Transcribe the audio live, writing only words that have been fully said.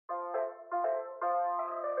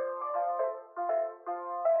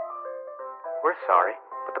We're sorry,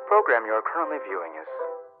 but the program you are currently viewing is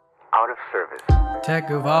out of service.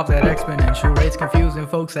 Tech evolved at exponential rates, confusing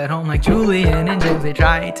folks at home like Julian and James. They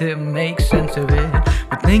try to make sense of it,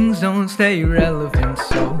 but things don't stay relevant.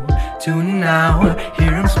 So tune in now,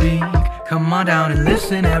 hear him speak. Come on down and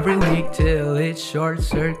listen every week till it short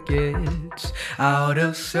circuits out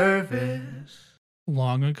of service.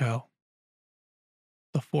 Long ago,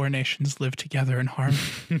 the four nations lived together in harmony.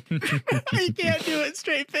 I can't do it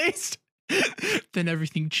straight faced. Then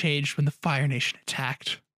everything changed when the Fire Nation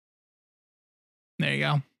attacked. There you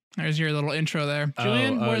go. There's your little intro there.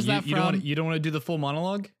 Julian, where's that from? You don't want to do the full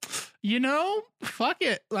monologue? You know, fuck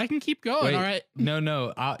it. I can keep going. Wait, all right.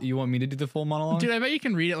 No. You want me to do the full monologue? Dude, I bet you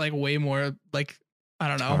can read it like way more, like, I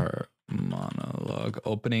don't know. Monologue.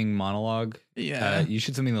 Opening monologue. Yeah. You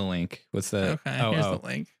should send me the link. What's the? Okay, here's the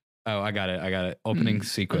link. Oh, I got it. Opening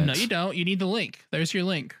sequence. No, you don't. You need the link. There's your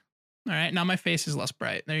link. All right. Now my face is less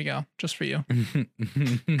bright. There you go. Just for you. You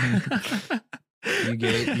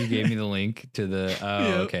gave me the link to the. Oh,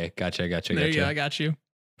 Yep. Okay. Gotcha. There you go. I got you.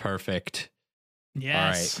 Perfect.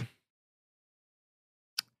 Yes. All right.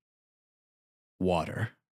 Water,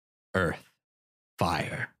 earth,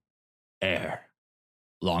 fire, air.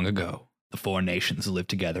 Long ago, the four nations lived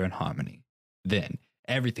together in harmony. Then,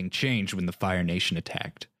 everything changed when the Fire Nation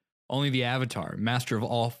attacked. Only the Avatar, master of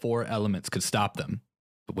all four elements, could stop them.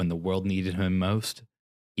 But when the world needed him most,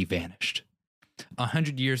 he vanished.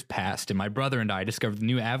 100 years passed, and my brother and I discovered the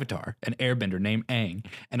new Avatar, an airbender named Aang.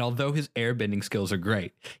 And although his airbending skills are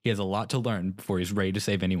great, he has a lot to learn before he's ready to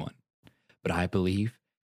save anyone. But I believe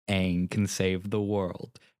Aang can save the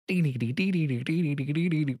world. You know?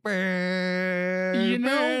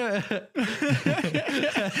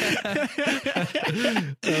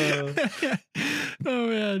 Oh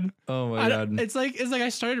man. Oh my god. It's like I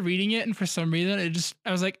started reading it, and for some reason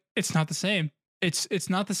I was like, it's not the same. It's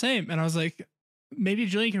not the same. And I was like, maybe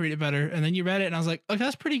Julian can read it better. And then you read it, and I was like, okay,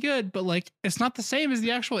 that's pretty good, but like, it's not the same as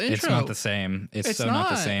the actual intro. It's not the same. It's so not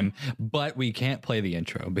the same. But we can't play the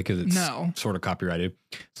intro because it's sort of copyrighted.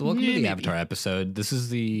 So welcome to the Avatar episode. This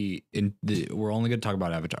is we're only going to talk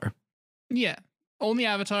about Avatar. Yeah. Only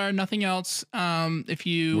Avatar, nothing else. If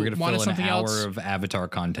you we're gonna wanted fill something an hour else of Avatar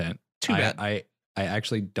content. Too bad. I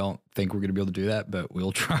actually don't think we're going to be able to do that, but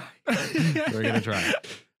we'll try. We're going to try.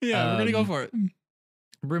 Yeah, we're going to go for it.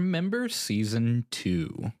 Remember season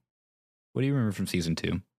 2? What do you remember from season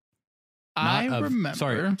 2? I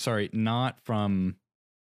remember. Sorry, not from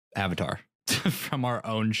Avatar. From our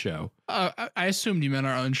own show. I assumed you meant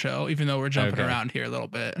our own show, even though we're jumping around here a little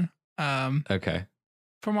bit. Okay.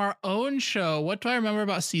 From our own show, what do I remember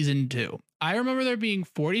about season 2? I remember there being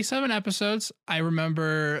 47 episodes. I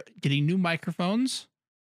remember getting new microphones.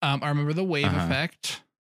 I remember the wave effect.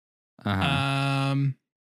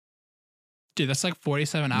 Dude, that's like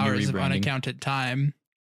 47 hours of unaccounted time.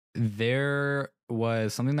 There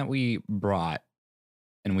was something that we brought,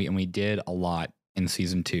 and we did a lot in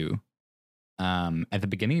season 2. At the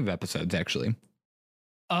beginning of episodes, actually.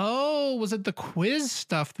 Oh, was it the quiz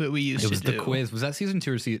stuff that we used to do? It was the quiz. Was that season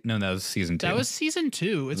 2 or season? No, that was season 2. That was season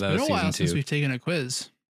 2. It's been a while since we've taken a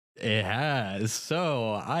quiz. It has.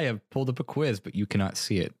 So I have pulled up a quiz, but you cannot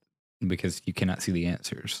see it because you cannot see the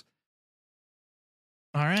answers.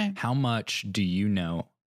 All right. How much do you know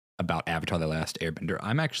about Avatar: The Last Airbender?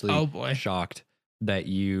 I'm actually shocked that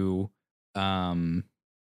you have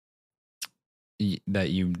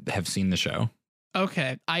seen the show.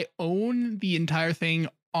 Okay. I own the entire thing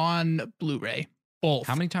on Blu-ray. Both.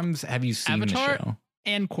 How many times have you seen Avatar the show?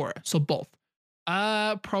 And Korra. So both.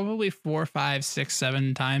 Probably 4, 5, 6,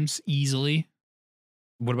 7 times easily.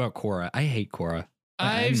 What about Korra? I hate Korra.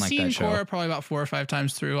 I've seen Korra probably about 4 or 5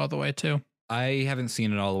 times through all the way too. I haven't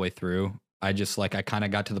seen it all the way through. I kind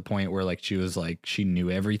of got to the point where like she was like she knew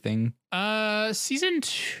everything. Season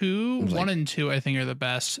 2, 1 and 2 I think are the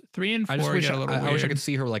best. 3 and 4 get a little weird. I wish I could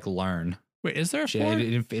see her like learn. Wait, is there a 4?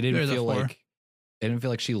 It didn't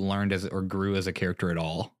feel like she learned or grew as a character at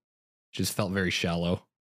all. She just felt very shallow.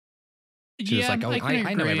 She was like, "Oh,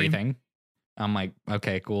 I know everything." I'm like,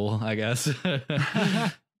 "Okay, cool, I guess."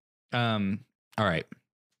 All right.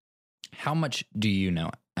 How much do you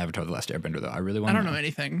know Avatar: The Last Airbender, though? I really want to know. I don't know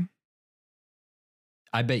anything.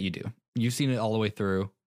 I bet you do. You've seen it all the way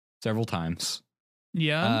through several times.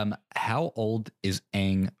 Yeah. How old is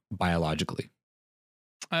Aang biologically?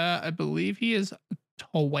 I believe he is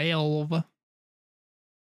 12.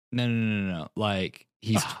 No. Like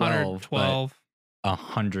he's 12. 12.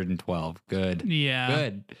 112. Good. Yeah.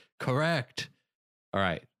 Good. Correct. All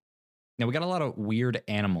right. Now we got a lot of weird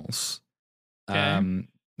animals. Okay.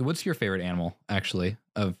 What's your favorite animal, actually,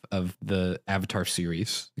 of the Avatar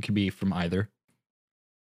series? It could be from either.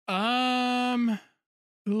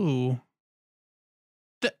 Ooh.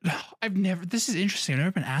 I've never. This is interesting. I've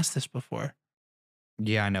never been asked this before.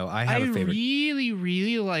 Yeah, I know. I have a favorite really,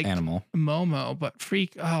 really like animal. Momo, but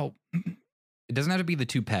freak. Oh, It doesn't have to be the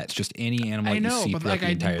two pets. Just any animal I you know, see but throughout like the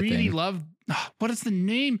I entire really thing. love. What is the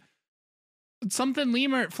name? Something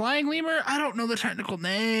lemur, flying lemur. I don't know the technical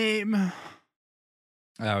name.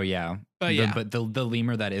 Oh yeah, But yeah, but the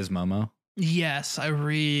lemur that is Momo. yes, I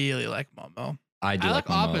really like Momo. I do I like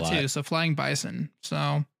like Momo a Appa lot. too. So flying bison.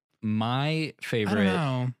 So My I don't favorite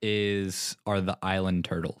know. are the island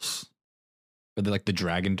turtles, or the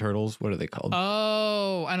dragon turtles. What are they called?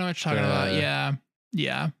 Oh, I know what you're talking about. Yeah,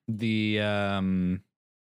 yeah. The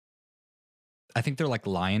I think they're like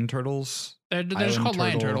lion turtles. They're just Island called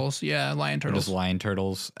lion turtle. turtles. Yeah, lion Or just turtles. lion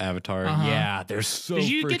turtles. Avatar. Uh-huh. Yeah, they're so. Did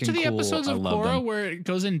you get to the freaking cool. episodes I of love Korra them. where it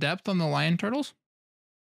goes in depth on the lion turtles?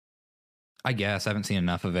 I guess I haven't seen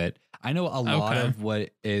enough of it. I know a lot Okay. of what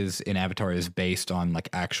is in Avatar is based on like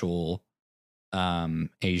actual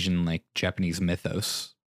Asian, like Japanese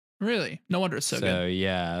mythos. Really? No wonder it's so good.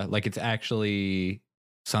 Yeah, like it's actually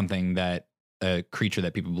something that a creature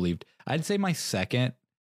that people believed. I'd say my second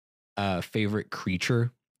favorite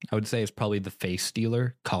creature, I would say, is probably the face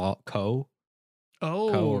stealer, Ko. Ko Oh,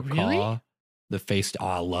 or really? Ka. The face. Oh,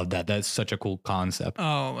 I love that. That's such a cool concept.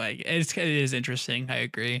 Oh my! It is interesting. I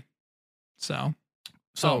agree. So,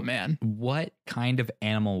 So, oh man, what kind of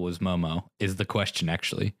animal was Momo? Is the question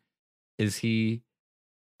actually? Is he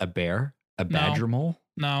a bear, a badger mole,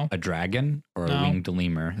 no a dragon, or No. a winged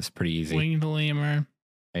lemur? It's pretty easy. winged lemur.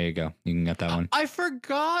 There you go. You can get that one. I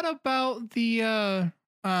forgot about the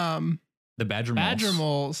The badger moles. badger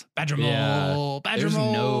moles. Badger Yeah. mole. Badger There's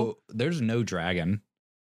mole. there's no dragon.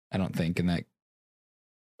 I don't think in that.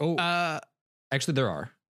 Oh, actually, there are.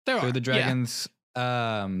 There are They're the yeah. dragons.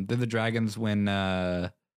 They're the dragons when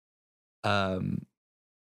Aang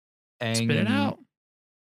Spit it and- out.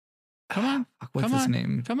 Come on. What's Come his on.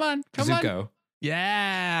 name? Come on. Come on. Zuko.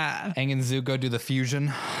 Yeah. Aang and Zuko do the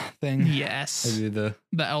fusion thing. They Yes. do the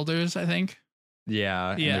The elders, I think. and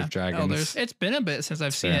Yeah. there's dragons. Elders. It's been a bit since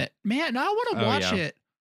I've seen fair. it. Man, now I want to Oh, watch yeah. it.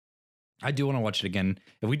 I do want to watch it again.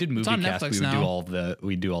 If we did movie on cast, Netflix we would now.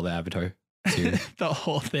 do all the Avatar too. The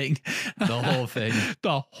whole thing. The whole thing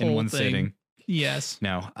The whole in one thing. sitting. Yes.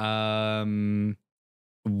 Now,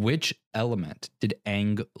 which element did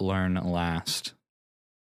Aang learn last?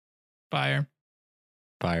 Fire.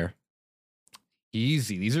 Fire.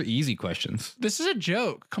 Easy. These are easy questions. This is a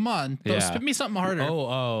joke. Come on. Yeah. Spit me something harder.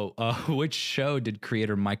 Which show did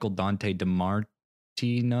creator Michael Dante DeMartino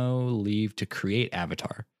leave to create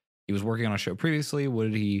Avatar? He was working on a show previously.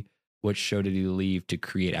 What show did he leave to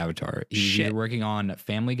create Avatar? He was Shit. either working on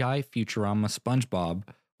Family Guy, Futurama, SpongeBob,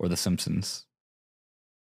 or The Simpsons.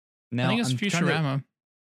 Now, I think it's I'm trying to Futurama.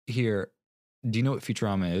 hear. Do you know what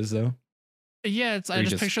Futurama is, though? Yeah, I you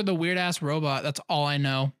just just- pictured the weird ass robot. That's all I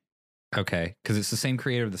know. Okay, because it's the same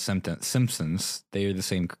creator of The Simpsons. They are the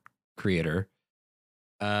same creator.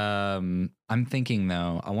 I'm thinking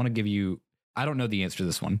though. I want to give you. I don't know the answer to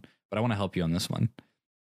this one, but I want to help you on this one.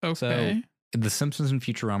 Okay. The Simpsons and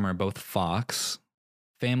Futurama are both Fox.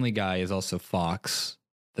 Family Guy is also Fox,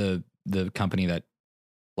 the company that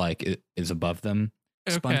is above them.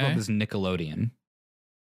 SpongeBob Okay. is Nickelodeon.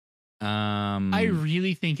 I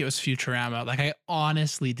really think it was Futurama. Like I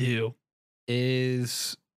honestly do.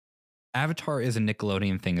 Is Avatar is a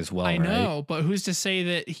Nickelodeon thing as well, I right? know, but who's to say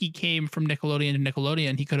that he came from Nickelodeon to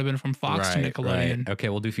Nickelodeon? He could have been from Fox to Nickelodeon. Right. Okay,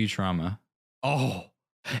 we'll do Futurama. Oh,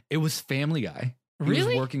 it was Family Guy. He was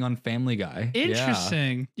Really? working on Family Guy. Yeah.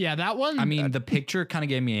 Interesting. Yeah, that one. I mean, the picture kind of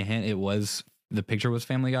gave me a hint. The picture was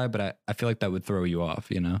Family Guy, but I feel like that would throw you off,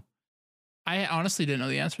 you know? I honestly didn't know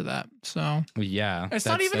the answer to that. So Yeah. it's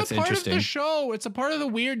not even a that's part of interesting. the show. It's a part of the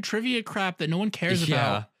weird trivia crap that no one cares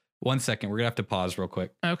Yeah. 1 second. We're going to have to pause real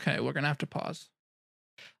quick. about. Okay, we're gonna have to pause.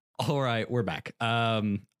 All right, we're back.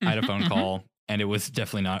 I had a phone call, and it was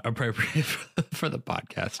definitely not appropriate for the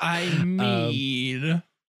podcast. I mean,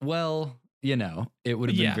 Well, you know, it would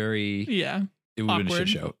have been Yeah. very. yeah, It would have been a awkward.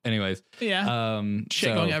 shit show. Anyways, yeah, shit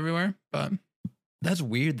so going everywhere. But that's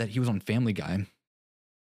weird that he was on Family Guy.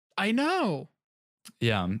 I know.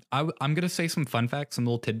 Yeah, I'm gonna say some fun facts, some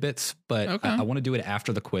little tidbits, but Okay. I want to do it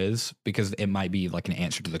after the quiz because it might be like an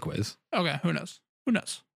answer to the quiz. Okay, who knows? Who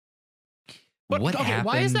knows? But What okay,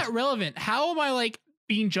 why is happened- that relevant? How am I like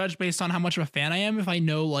being judged based on how much of a fan I am if I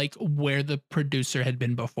know like where the producer had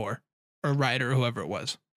been before or writer or whoever it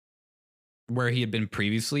was? Where he had been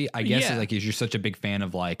previously, I guess, Yeah. is like you're such a big fan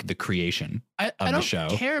of like the creation. I the don't show.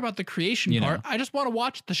 care about the creation You part. know. I just want to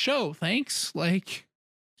watch the show. Thanks. Like,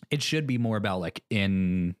 It should be more about like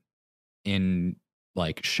in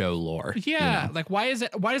like show lore. Yeah, you know? like why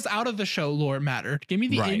does out of the show lore matter? Give me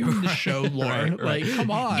the in the show lore. Right. Like,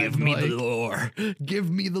 come on. Give me like, the lore. Give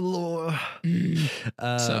me the lore.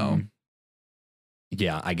 So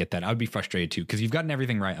yeah, I get that. I would be frustrated too because you've gotten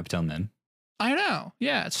everything right up till then. I know.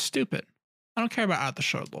 Yeah, it's stupid. I don't care about out the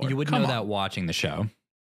show lore. You would Come know on. that watching the show.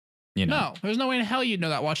 You know. No, there's no way in hell you'd know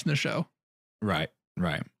that watching the show. Right.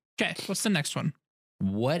 Right. Okay, what's the next one?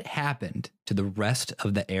 What happened to the rest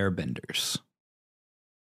of the airbenders?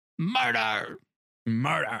 Murder.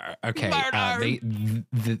 Murder. Okay.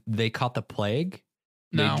 Murder. They caught the plague.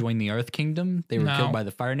 No. They joined the Earth Kingdom. They were No. killed by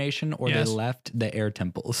the Fire Nation, or Yes. they left the air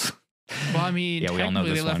temples. Well, I mean, Yeah, we all know technically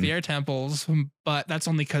they this left one. the air temples, but that's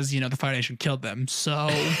only because, the Fire Nation killed them. So,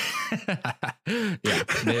 yeah.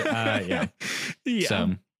 Yeah. yeah.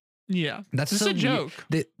 So Yeah. that's This is so a joke.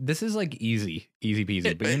 This is like easy peasy,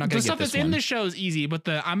 but you're not The gonna stuff get this that's in one. the show is easy, but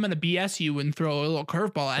the I'm gonna BS you and throw a little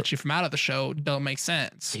curveball at you from out of the show don't make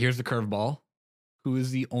sense. Here's the curveball. Who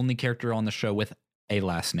is the only character on the show with a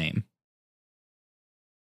last name?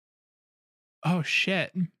 Oh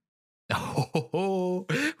shit. Oh,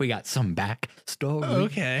 we got some backstory.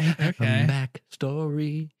 Okay. Some Okay.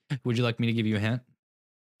 backstory. Would you like me to give you a hint?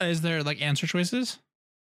 Is there like answer choices?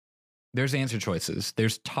 There's answer choices.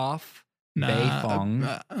 There's Toph, Nah.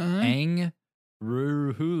 Beifong, Aang,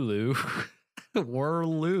 Ruhulu,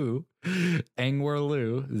 Werlu, Aang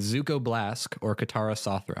Werlu, Zuko Blask, or Katara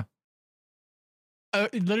Sothra.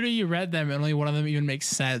 Literally, you read them, and only one of them even makes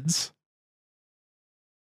sense.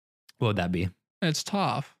 What would that be? It's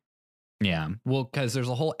tough. Yeah. Well, because there's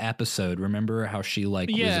a whole episode. Remember how she was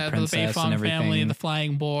a Yeah, the princess and Beifong everything? family, the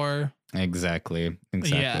flying boar. Exactly.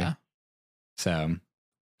 Yeah. So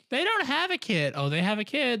They don't have a kid. Oh, they have a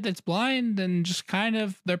kid that's blind and just kind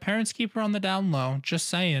of their parents keep her on the down low. Just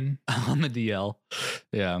saying. on the DL.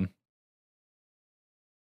 Yeah.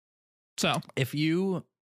 So If you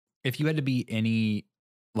had to be any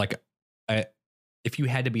if you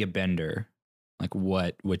had to be a bender, like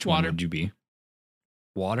which one Water. would you be?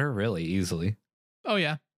 Water, really easily. oh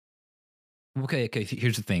yeah. Okay,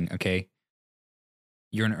 here's the thing, okay?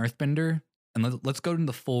 You're an earthbender, and let's go into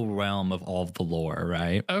the full realm of all of the lore,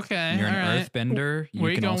 right? Okay. You're an all right. earthbender. Where You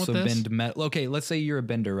you can going with also this? bend metal. Okay, let's say you're a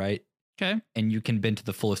bender, right? Okay. And you can bend to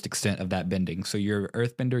the fullest extent of that bending. So you're an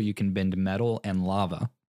earthbender, you can bend metal and lava.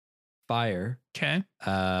 Fire, Okay.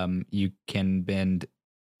 you can bend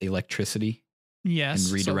electricity Yes.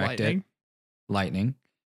 and redirect so it. Lightning.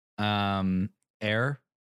 Air.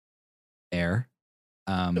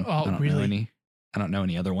 Oh, really? I don't know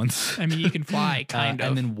any other ones. I mean, you can fly, kind of.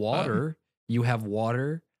 And then water. You have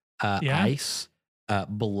water, Yeah. ice,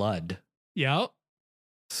 blood. Yep.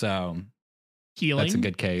 So Healing. that's a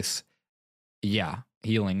good case. Yeah,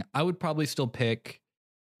 healing. I would probably still pick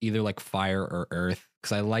either like fire or earth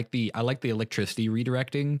because I like the electricity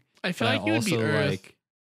redirecting. I feel but like you would be Earth.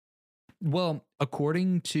 Well,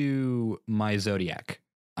 according to my zodiac,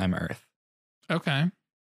 I'm Earth. Okay.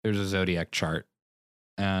 There's a zodiac chart.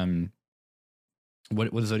 What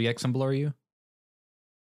zodiac symbol are you?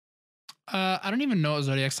 I don't even know what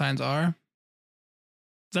zodiac signs are. Is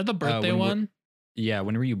that the birthday when were- one? Yeah,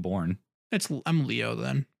 when were you born? I'm Leo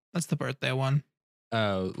then. That's the birthday one.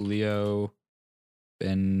 Oh, Leo,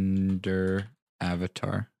 Bender,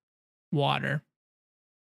 Avatar. Water.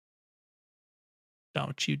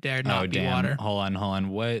 Don't you dare not Oh, be damn. water. Hold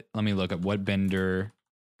on. Let me look up. What Bender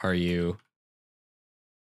are you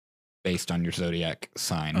based on your zodiac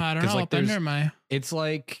sign? I don't 'Cause, know. like, What bender there's- am I? It's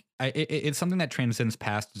like it's something that transcends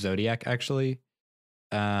past zodiac actually,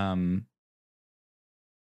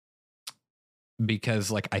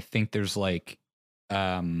 because like I think there's like,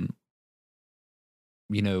 I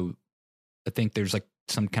think there's like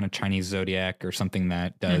some kind of Chinese zodiac or something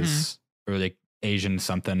that does or like Asian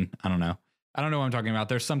something. I don't know what I'm talking about.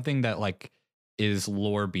 There's something that like is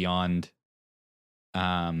lore beyond,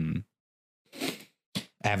 Avatar,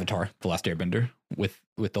 The Last Airbender with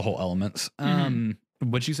the whole elements.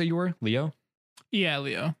 What'd you say you were? Leo? Yeah,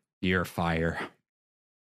 Leo. You're fire.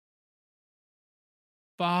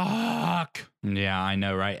 Fuck. Yeah, I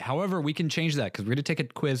know, right? However, we can change that because we're going to take a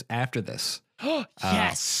quiz after this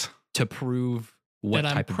Yes. to prove what that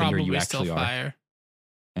I'm type of bender you probably actually still are. fire.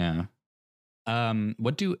 Yeah.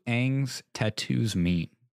 What do Aang's tattoos mean?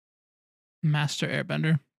 Master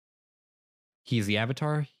Airbender. He's the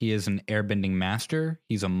Avatar. He is an airbending master.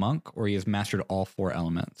 He's a monk, or he has mastered all four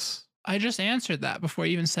elements. I just answered that before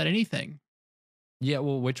you even said anything. Yeah,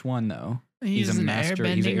 well, which one though? He's a an master.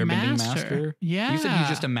 airbending He's an airbending master. master. Yeah. You said he's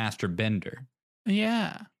just a master bender.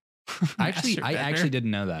 Yeah. Actually, Master I bender. actually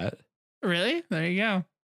didn't know that. Really? There you go.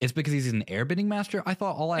 It's because he's an airbending master? I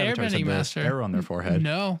thought all avatars had Airbending the master. arrow on their forehead.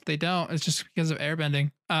 No, they don't. It's just because of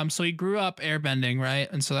airbending. So he grew up airbending,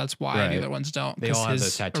 right? And so that's why the Right. other ones don't. They all have Because those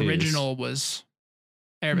his tattoos. original was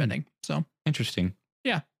airbending. So Interesting.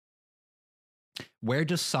 Yeah. Where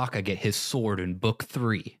does Sokka get his sword in book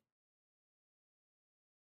 3?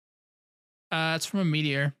 it's from a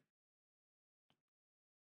meteor.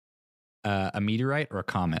 A meteorite or a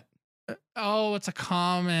comet? Oh, it's a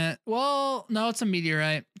comet. Well, no, it's a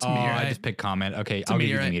meteorite. It's a meteorite. I just picked comet. Okay, It's a I'll give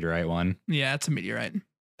you the meteorite. meteorite one. Yeah, it's a meteorite.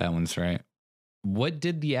 That one's right. What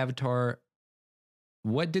did the avatar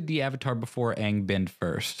before Aang bend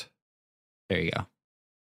first? There you go.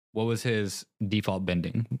 What was his default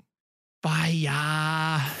bending?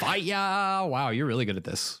 Fire. Fire! Wow, you're really good at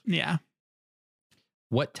this. Yeah.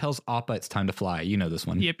 What tells Appa it's time to fly? You know this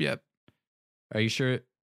one. Yep. Are you sure?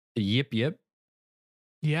 Yip.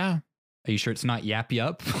 Yeah. Are you sure it's not yap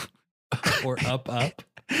yup? Or up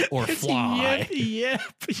or It's fly? Yep.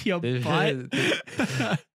 Your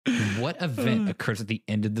butt. What event occurs at the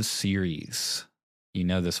end of the series? You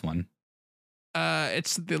know this one.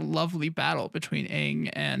 It's the lovely battle between Aang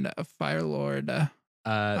and a Fire Lord.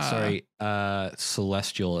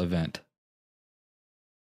 Celestial event.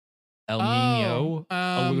 El Nino,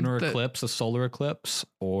 a lunar eclipse, a solar eclipse,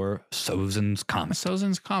 or Sozin's comet.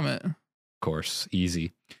 Sozin's comet. Of course,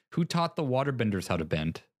 easy. Who taught the waterbenders how to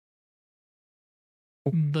bend?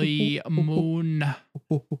 The moon.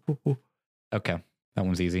 Okay, that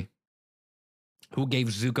one's easy. Who gave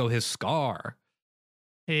Zuko his scar?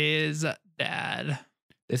 His dad.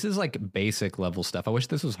 This is like basic level stuff. I wish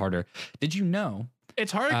this was harder. Did you know?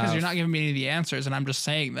 It's hard because you're not giving me any of the answers, and I'm just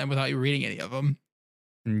saying them without you reading any of them.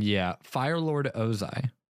 Yeah, Fire Lord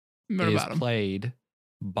Ozai What is about him? played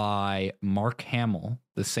by Mark Hamill,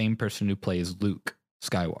 the same person who plays Luke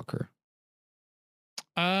Skywalker.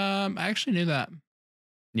 I actually knew that.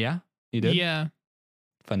 Yeah, you did? Yeah.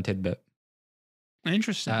 Fun tidbit.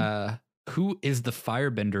 Interesting. Who is the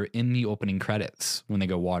firebender in the opening credits when they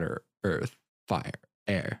go water, earth, fire,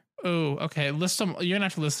 air? Oh, okay. List them. You're gonna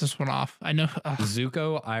have to list this one off. I know.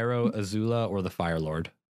 Zuko, Iroh, Azula, or the Fire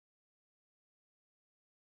Lord?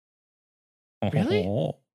 Really?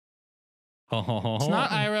 It's It's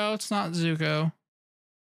not Iroh. It's not Zuko.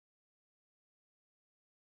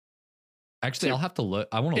 Actually, I'll have to look.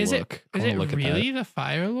 I want to Is look. I Is wanna it look really at that. the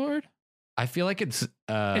Fire Lord? I feel like it's.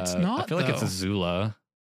 It's not, I feel like it's though. Azula.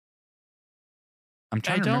 I'm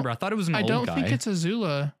trying to remember. I thought it was an I old don't guy. think it's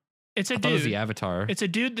Azula. It's a I thought it was dude. the Avatar. It's a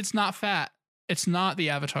dude that's not fat. It's not the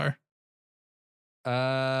Avatar.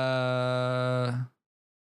 Are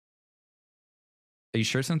you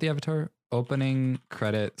sure it's not the Avatar? Opening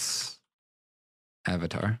credits,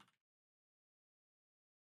 Avatar.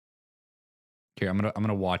 Here, I'm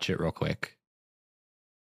gonna watch it real quick.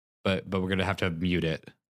 But we're gonna have to mute it.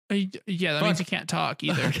 Yeah, that Fuck. means you can't talk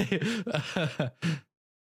either. Okay.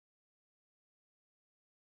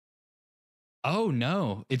 Oh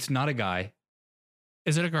no, it's not a guy.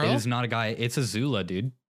 Is it a girl? It is not a guy. It's Azula,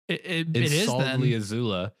 dude. It It's is solidly then.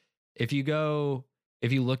 Azula. If you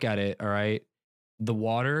look at it, all right, the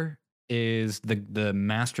water is the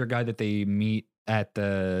master guy that they meet at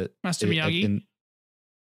the Master Miyagi?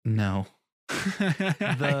 no.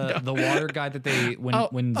 The water guy that they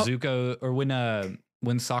when Zuko or when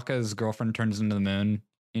Sokka's girlfriend turns into the moon,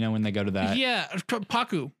 you know, when they go to that. Yeah,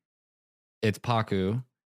 Paku. It's Paku.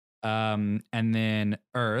 And then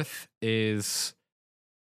Earth is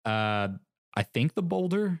I think the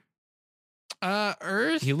boulder.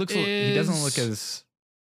 Earth. He doesn't look as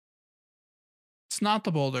It's not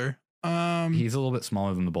the boulder. he's a little bit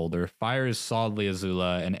smaller than the boulder. Fire is solidly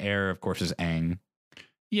Azula, and air, of course, is Aang.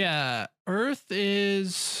 Yeah, Earth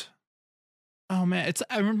is. Oh man,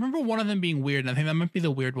 I remember one of them being weird, and I think that might be the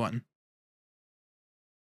weird one.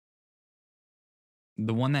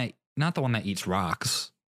 Not the one that eats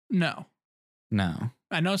rocks. No, No.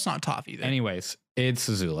 I know it's not Toph either. Anyways, it's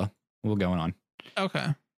Azula. We're going on. Okay.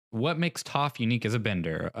 What makes Toph unique as a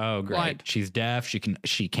bender? Oh, great. Blind. She's deaf. She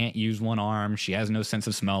can't use one arm. She has no sense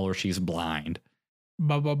of smell, or she's blind.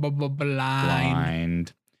 Blind.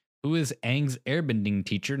 Blind. Who is Aang's airbending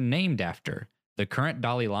teacher named after? The current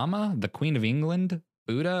Dalai Lama, the Queen of England,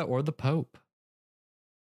 Buddha, or the Pope?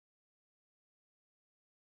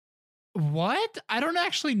 What? I don't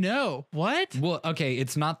actually know. What? Well, okay,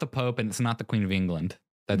 it's not the Pope and it's not the Queen of England.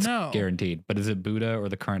 That's No. guaranteed. But is it Buddha or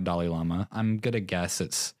the current Dalai Lama? I'm gonna guess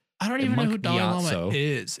it's I don't The even know who Monk Dalai Lama Gyatso.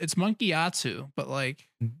 is. It's Monkey Yatsu, but like,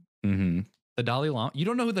 the Dalai Lama. You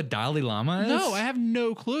don't know who the Dalai Lama is? no, I have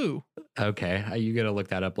no clue. Okay, you gotta look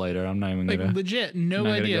that up later. I'm not even Like, gonna. legit, no not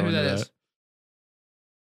gonna idea go who that into is. that.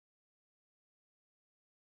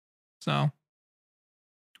 So,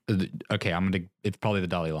 Okay, it's probably the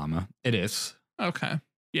Dalai Lama. It is. Okay.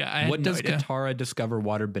 Yeah. I had What no does idea. Katara discover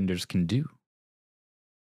waterbenders can do?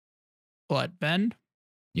 Blood bend?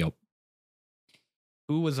 Yep.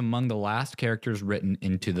 Who was among the last characters written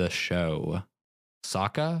into the show?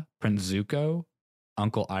 Sokka, Prince Zuko,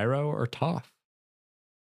 Uncle Iroh, or Toph?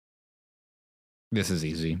 This is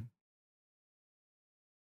easy.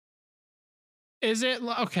 Is it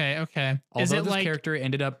okay? Okay. Although Is it this like character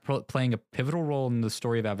ended up playing a pivotal role in the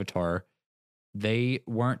story of Avatar, they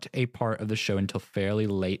weren't a part of the show until fairly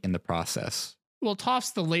late in the process. well,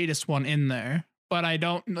 Toph's the latest one in there, but I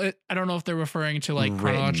don't know if they're referring to like Written.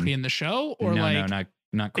 chronologically in the show or no, like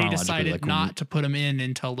not they chronologically. decided like not to put him in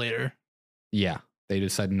until later. Yeah, they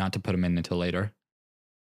decided not to put him in until later.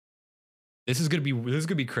 This is gonna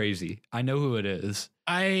be crazy. I know who it is.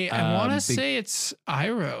 I want to say it's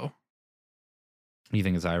Iroh, You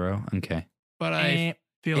think it's Iroh? Okay. but I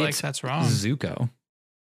feel like It's that's wrong. Zuko.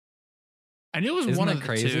 I knew it was Isn't one that of the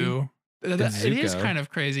crazy? two. It's It is Zuko. kind of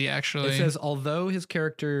crazy, actually. It says, although this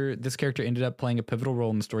character ended up playing a pivotal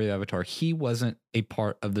role in the story of Avatar, he wasn't a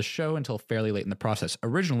part of the show until fairly late in the process.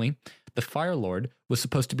 Originally, the Fire Lord was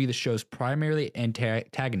supposed to be the show's primary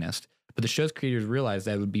antagonist, but the show's creators realized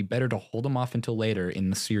that it would be better to hold him off until later in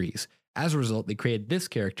the series. As a result, they created this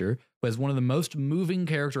character, who has one of the most moving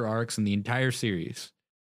character arcs in the entire series.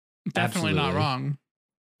 Definitely not Absolutely. wrong.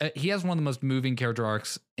 He has one of the most moving character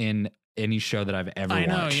arcs in any show that I've ever I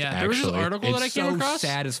know, watched. yeah. There was this actually. article that I came so across.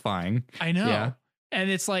 satisfying. I know. Yeah. And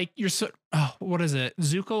it's like you're so what is it?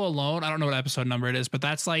 Zuko alone. I don't know what episode number it is, but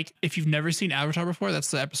that's like if you've never seen Avatar before,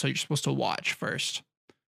 that's the episode you're supposed to watch first.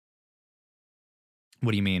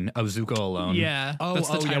 What do you mean? Oh, Zuko alone? Yeah. That's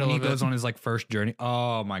the yeah, title when he of goes it. on his like first journey.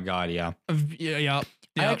 Oh my god, yeah. Yeah.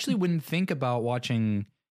 I actually wouldn't think about watching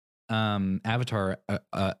Avatar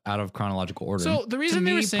out of chronological order. So the reason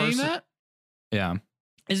they were saying that yeah,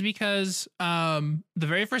 is because the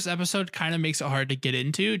very first episode kind of makes it hard to get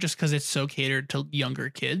into just because it's so catered to younger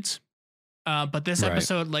kids. But this Right.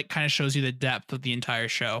 episode like kind of shows you the depth of the entire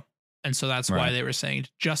show. And so that's why Right. they were saying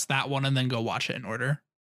just that one and then go watch it in order.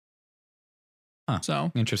 Huh.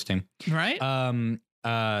 So, interesting. right?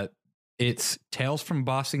 It's Tales from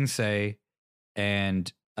Ba Sing Se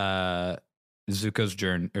and Zuko's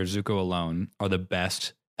Journey or Zuko Alone are the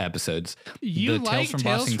best episodes. You the like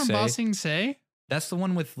Tales from Ba Sing Se? That's the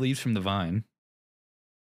one with Leaves from the Vine.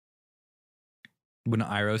 When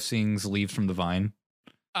Iroh sings Leaves from the Vine.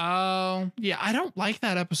 Oh, yeah. I don't like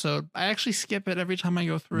that episode. I actually skip it every time I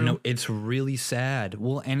go through. No, it's really sad.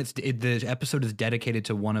 Well, and the episode is dedicated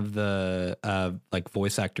to one of the like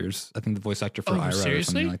voice actors. I think the voice actor for Oh, Iroh or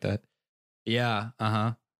seriously? something like that. Yeah.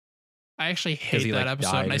 Uh-huh. I actually hate he, that like,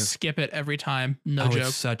 episode and I died. skip it every time. No It's joke.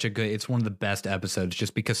 such a good. It's one of the best episodes,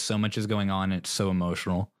 just because so much is going on. And it's so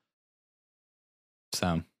emotional.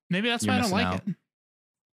 So Maybe that's you're why I don't missing like out. it.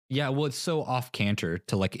 yeah, well, it's so off canter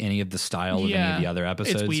to like any of the style of any Yeah, of the other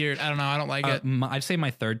episodes. It's weird. I don't know. I don't like it. I'd say my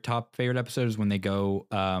third top favorite episode is when they go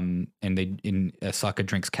and Sokka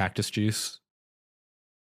drinks cactus juice.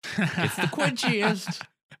 It's the quenchiest.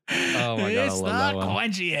 Oh my god, I It's love that the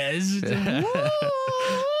one. quenchiest.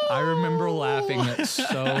 I remember laughing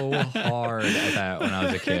so hard at that when I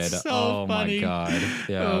was a kid. It's so oh funny. my god.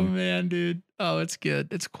 Yeah. Oh man, dude. Oh, it's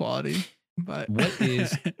good. It's quality. But What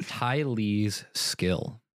is Ty Lee's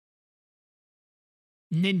skill?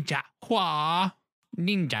 ninja? Hua.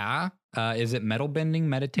 Ninja. Is it metal bending,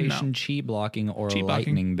 meditation, chi blocking, or Chi blocking.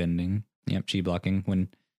 lightning bending? Yep, chi blocking. When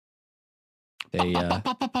they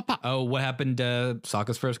oh, what happened to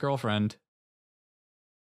Sokka's first girlfriend?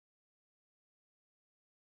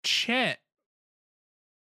 Shit.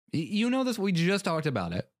 You know this. We just talked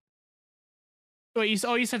about it. Wait, you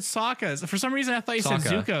said Sokka's. For some reason, I thought you said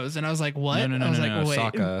Sokka. Zuko's, and I was like, what? No, I was like, Wait. wait.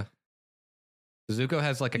 Sokka. Zuko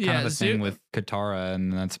has like a kind Yeah, of a thing Zuko- with Katara,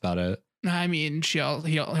 and that's about it. I mean, he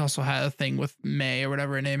also had a thing with May or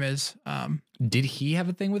whatever her name is. Did he have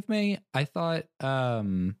a thing with May? I thought.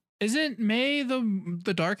 Isn't May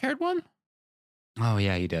the dark haired one? Oh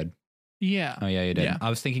yeah, he did. Yeah. Oh yeah, he did. Yeah. I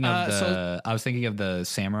was thinking of so- I was thinking of the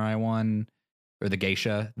samurai one, or the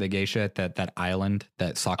geisha at that island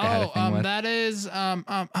that Sokka had a thing with. that is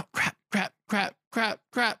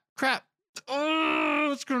crap. Oh,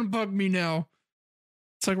 it's gonna bug me now.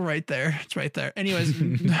 It's like right there. It's right there. Anyways,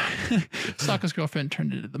 Sokka's girlfriend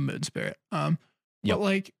turned into the moon spirit. Yep. But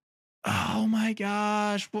like, oh my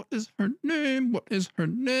gosh, what is her name? What is her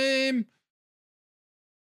name?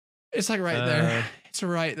 It's like right there. It's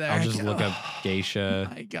right there. I'll just look up geisha.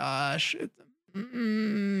 Oh my gosh.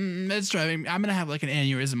 It's driving me. I'm gonna have like an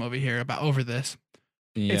aneurysm over this.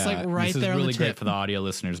 Yeah, It's like right this is there on the really great tip. for the audio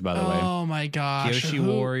listeners, by the way. Oh my gosh. Kyoshi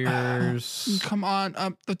Warriors. Come on.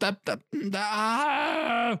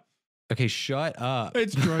 Okay, shut up.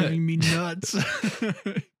 It's driving me nuts.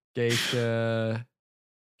 Geisha,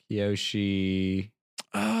 Kyoshi.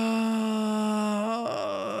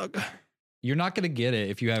 You're not gonna get it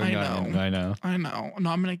if you haven't gotten it. I know. I know. No,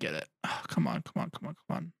 I'm gonna get it. Oh, come on.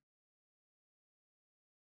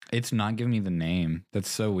 It's not giving me the name. That's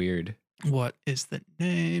so weird. What is the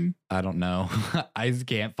name? I don't know. I just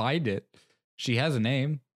can't find it. She has a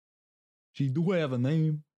name. She do have a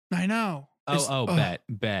name. I know.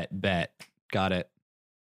 Bet. Got it.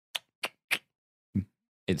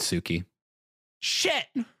 It's Suki. Shit.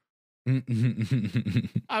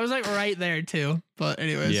 I was like right there too. But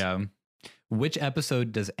anyways. Yeah. Which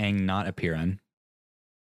episode does Aang not appear in?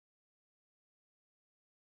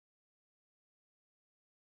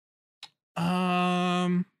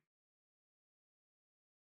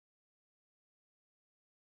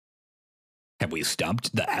 Have we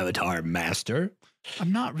stumped the Avatar Master?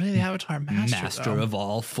 I'm not really the Avatar Master. Master of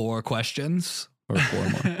all 4 questions? Or 4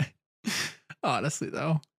 more? Honestly,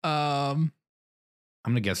 though. I'm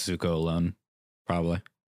going to guess Zuko alone. Probably.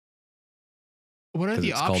 What are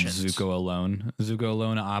the options? It's called Zuko Alone. Zuko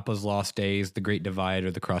Alone, Appa's Lost Days, The Great Divide,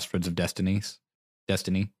 or The Crossroads of Destiny.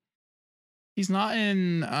 He's not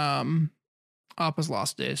in Appa's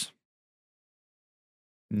Lost Days.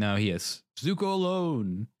 No, he is. Zuko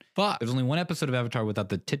Alone. But there's only one episode of Avatar without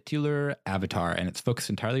the titular avatar, and it's focused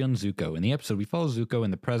entirely on Zuko. In the episode, we follow Zuko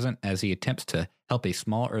in the present as he attempts to help a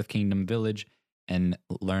small Earth Kingdom village and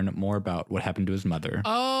learn more about what happened to his mother.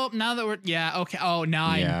 Oh, now that okay. Oh, now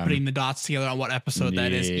I'm putting the dots together on what episode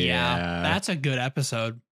that is. Yeah, that's a good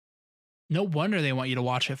episode. No wonder they want you to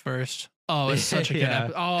watch it first. Oh, it's such a good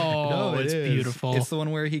episode. Oh, no, it's beautiful. It's the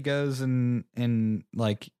one where he goes and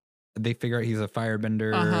like they figure out he's a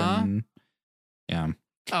firebender. And, yeah.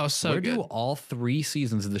 Oh, so where good. do all 3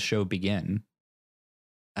 seasons of the show begin?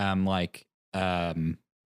 Like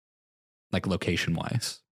location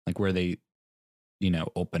wise, like where they,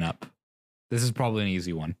 open up. This is probably an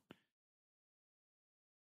easy one.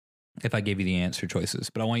 If I gave you the answer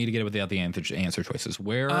choices, but I want you to get it without the answer choices.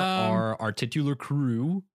 Where are our titular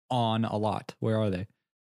crew on a lot? Where are they?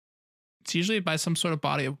 It's usually by some sort of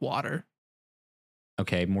body of water.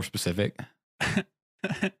 Okay, more specific.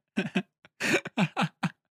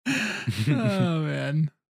 Oh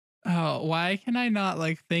man. Oh, why can I not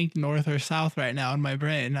think north or south right now in my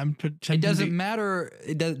brain? I'm pretending. It doesn't matter.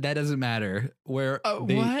 That doesn't matter. Where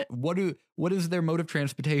what is their mode of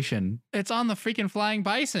transportation? It's on the freaking flying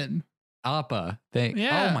bison. Appa.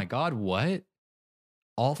 Yeah. Oh my god, what?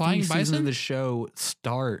 All flying 3 seasons of the show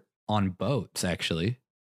start on boats, actually.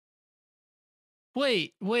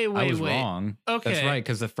 Wait. I was wrong. Okay. That's right,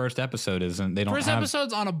 because the first episode isn't. First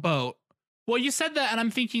episode's on a boat. Well, you said that, and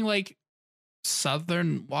I'm thinking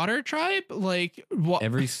Southern Water Tribe? What?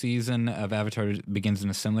 Every season of Avatar begins in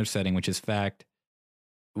a similar setting, which is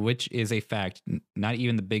a fact not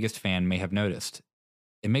even the biggest fan may have noticed.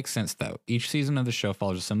 It makes sense, though. Each season of the show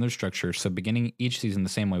follows a similar structure, so beginning each season the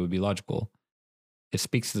same way would be logical. It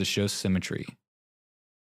speaks to the show's symmetry.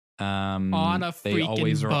 On a freaking they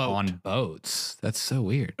always boat. Are on boats. That's so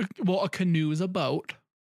weird. Well, a canoe is a boat.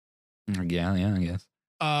 Yeah, I guess.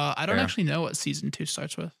 I don't actually know what season 2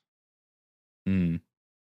 starts with.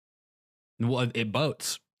 Well, it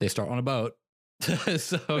boats. They start on a boat.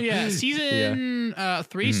 So yeah, season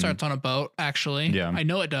 3 starts on a boat. Actually, yeah, I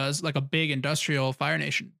know it does. Like a big industrial Fire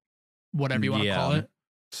Nation, whatever you want to call it.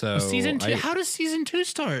 So season 2. How does season 2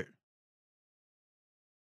 start?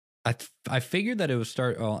 I figured that it would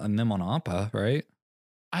start on them on Appa, right?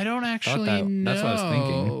 I don't actually know. That's what I was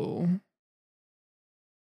thinking.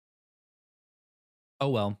 Oh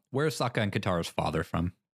well, where is Sokka and Katara's father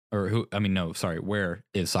from? Or who? I mean, no, sorry. Where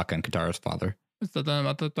is Sokka and Katara's father? Is that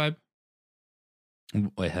about the type?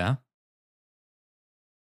 Wait, huh?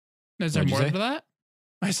 Is there more to that?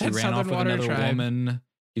 I said he ran Southern off with Water another Tribe. woman.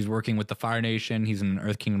 He's working with the Fire Nation. He's in an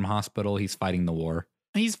Earth Kingdom hospital. He's fighting the war.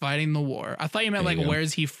 He's fighting the war. I thought you meant where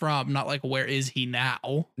is he from, not where is he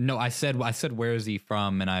now? No, I said where is he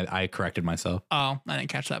from, and I corrected myself. Oh, I didn't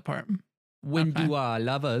catch that part. When do our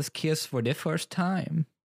lovers kiss for the first time?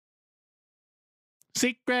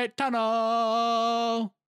 Secret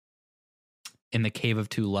tunnel. In the Cave of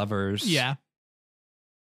Two Lovers. Yeah.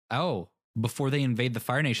 Oh, before they invade the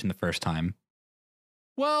Fire Nation the first time.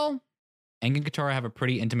 Well, Aang and Katara have a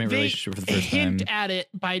pretty intimate relationship for the first time. They hint at it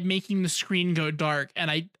by making the screen go dark,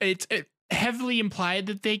 and it's heavily implied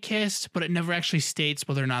that they kissed, but it never actually states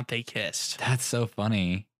whether or not they kissed. That's so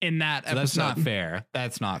funny. in that So episode. that's not fair.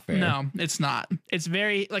 That's not fair. No, it's not. It's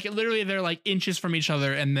very like literally they're like inches from each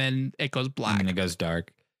other, and then it goes black, And then it goes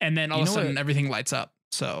dark. and then all You of a know sudden what? everything lights up.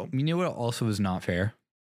 So You know what also is not fair?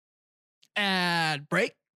 ad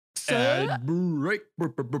break. Break.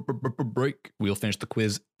 We'll finish the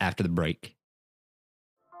quiz after the break.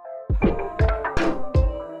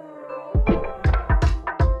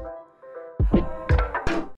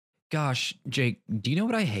 Gosh, Jake, do you know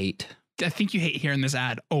what I hate? I think you hate hearing this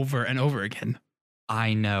ad over and over again.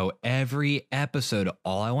 I know every episode,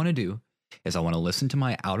 all I want to do is I want to listen to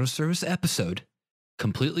my out of service episode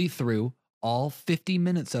completely through all 50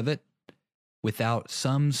 minutes of it without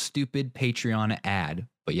some stupid Patreon ad.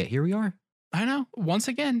 But yet here we are. I know. Once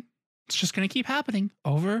again, it's just going to keep happening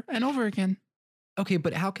over and over again. Okay,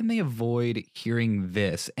 but how can they avoid hearing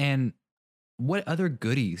this? And what other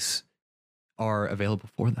goodies are available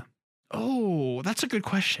for them? Oh, that's a good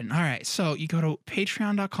question. All right. So you go to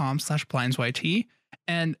patreon.com/blindsyt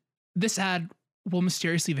and this ad will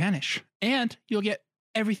mysteriously vanish and you'll get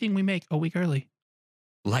everything we make a week early.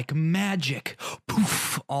 Like magic.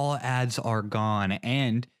 Poof, all ads are gone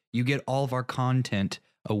and you get all of our content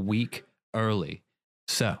a week early.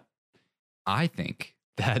 So I think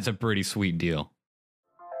that's a pretty sweet deal.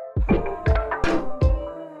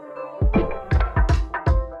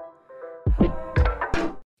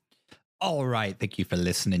 All right, thank you for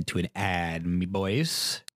listening to an ad, me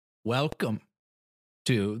boys. Welcome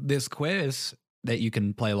to this quiz that you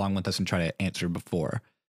can play along with us and try to answer before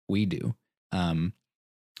we do.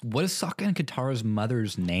 What is Sokka and Katara's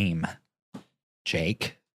mother's name?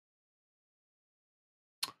 Jake,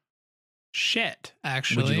 Shit,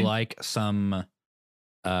 actually. would you like some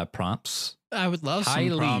prompts? I would love some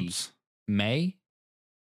Kylie, prompts. May,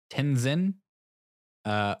 Tenzin,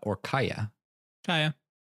 or Kaya? Kaya.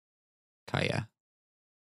 Kaya.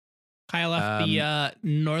 Kaya left the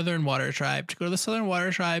Northern Water Tribe to go to the Southern Water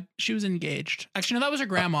Tribe. She was engaged. Actually, no, that was her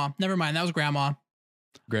grandma. Never mind. That was grandma.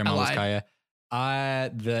 Grandma I was lied.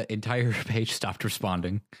 Kaya. The entire page stopped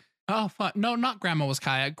responding. Oh, fuck. No, not grandma was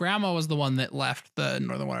Kaya. Grandma was the one that left the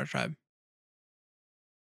Northern Water Tribe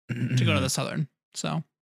to go to the Southern. So,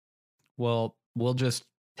 Well, we'll just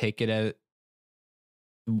take it as.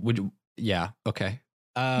 Yeah. Okay.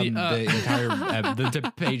 The entire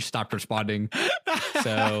the page stopped responding,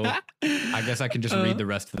 so I guess I can just read the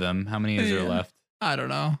rest of them. How many is there left? I don't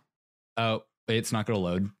know. Oh, it's not going to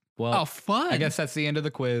load. Well, Oh, fun. I guess that's the end of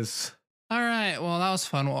the quiz. All right. Well, that was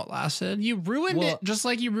fun while it lasted. You ruined it just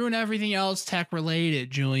like you ruined everything else tech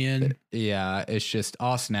related, Julian. Yeah, it's just,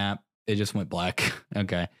 oh snap, it just went black.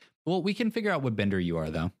 Okay. Well, we can figure out what bender you are,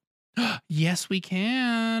 though. Yes, we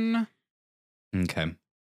can. Okay.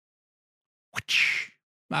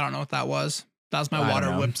 I don't know what that was. That was my I don't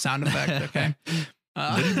water know. whip sound effect. Okay.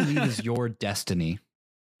 What do you believe is your destiny?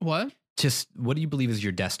 What? Just what do you believe is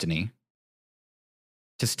your destiny?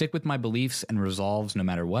 To stick with my beliefs and resolves no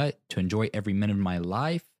matter what, to enjoy every minute of my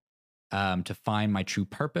life, to find my true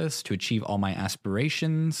purpose, to achieve all my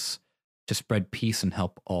aspirations, to spread peace and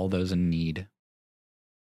help all those in need.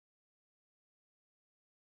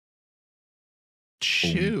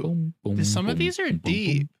 Shoot. Boom, boom, Some of boom, these are boom,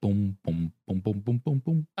 deep. Boom, boom, boom, boom, boom, boom,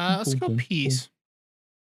 boom. Let's go peace.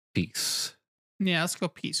 Peace. Yeah, let's go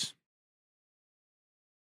peace.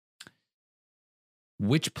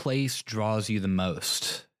 Which place draws you the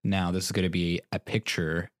most? Now, this is going to be a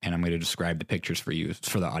picture, and I'm going to describe the pictures for you,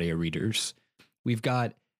 for the audio readers. We've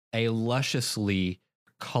got a lusciously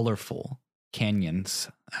colorful canyons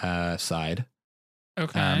side,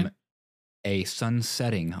 Okay. a sun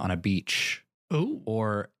setting on a beach, Oh.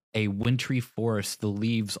 or a wintry forest, the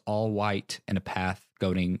leaves all white and a path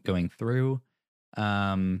going through,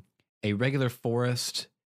 a regular forest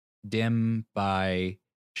dim by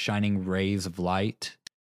shining rays of light,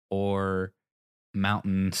 or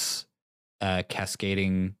mountains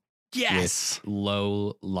cascading Yes. with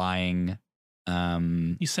low-lying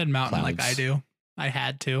You said mountain like I clouds. do. I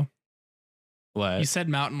had to. What? You said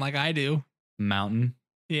mountain like I do. Mountain?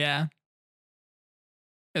 Yeah.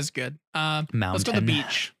 It's good. Let's go to the Mountain.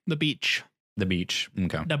 beach. The beach. The beach.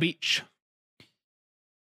 Okay. The beach.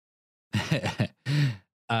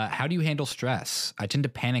 How do you handle stress? I tend to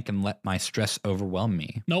panic and let my stress overwhelm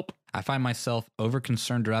me. Nope. I find myself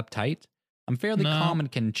over-concerned or uptight. I'm fairly No. calm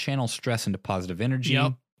and can channel stress into positive energy.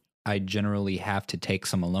 Yep. I generally have to take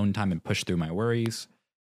some alone time and push through my worries.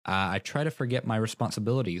 I try to forget my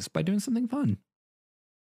responsibilities by doing something fun.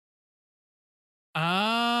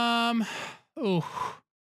 Oh.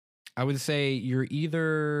 I would say you're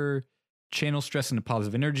either channel stress into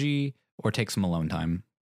positive energy or take some alone time.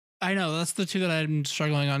 I know. That's the two that I'm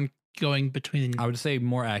struggling on going between. I would say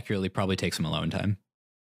more accurately, probably take some alone time.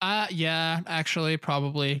 Yeah, actually,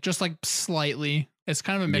 probably just like slightly. It's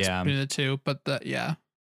kind of a mix Yeah. between the two, but yeah.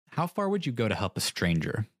 How far would you go to help a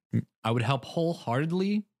stranger? I would help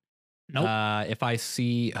wholeheartedly. Nope. If I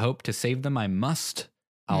see hope to save them, I must.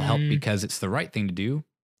 I'll help because it's the right thing to do.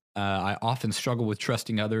 I often struggle with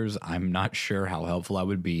trusting others. I'm not sure how helpful I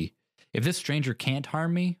would be. If this stranger can't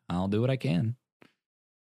harm me, I'll do what I can.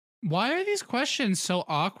 Why are these questions so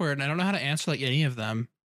awkward? I don't know how to answer like any of them.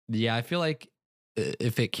 Yeah, I feel like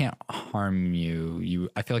if it can't harm you,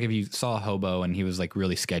 I feel like if you saw a hobo and he was like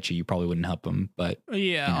really sketchy, you probably wouldn't help him. But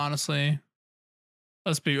Yeah, honestly.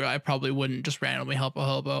 Let's be real. I probably wouldn't just randomly help a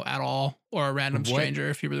hobo at all, or a random stranger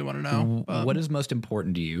if you really want to know. What is most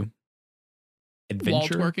important to you? Wall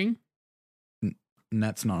Adventure? twerking?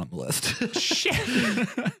 That's not on the list. Shit.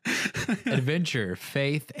 Adventure,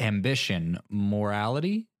 faith, ambition,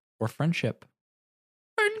 morality, or friendship?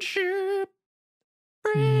 Friendship.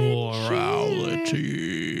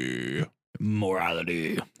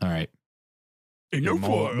 Morality. All right. Your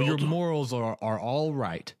morals are all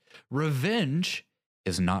right. Revenge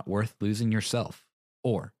is not worth losing yourself,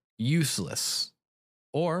 or useless,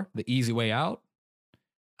 or the easy way out,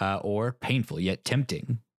 or painful yet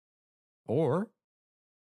tempting, or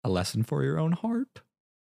a lesson for your own heart.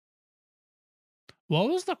 What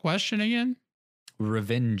was the question again?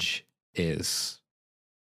 Revenge is ...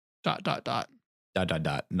 Not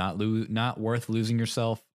Not worth losing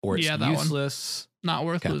yourself, or it's useless. Not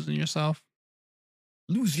worth losing yourself.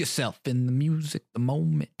 Lose yourself in the music the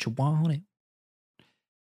moment you want it.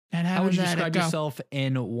 And how would you describe yourself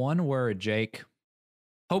in one word, Jake?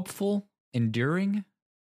 Hopeful, enduring,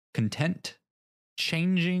 content,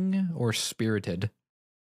 changing, or spirited?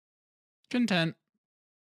 Content.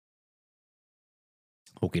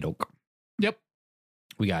 Okie doke. Yep.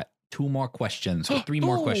 We got 2 more questions. Or 3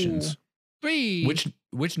 more questions. 3.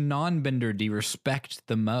 Which non-bender do you respect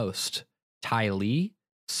the most? Ty Lee,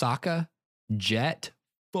 Sokka, Jet.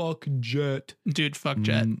 Fuck Jet. Dude, fuck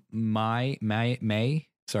Jet. May,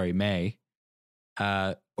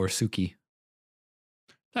 or Suki.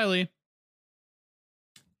 Ty Lee.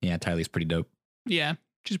 Yeah, Ty Lee's pretty dope. Yeah,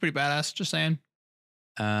 she's pretty badass, just saying.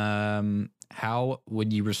 How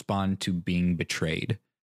would you respond to being betrayed?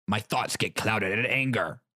 My thoughts get clouded in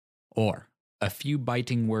anger. Or a few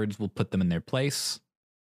biting words will put them in their place.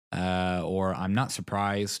 Or I'm not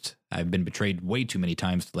surprised. I've been betrayed way too many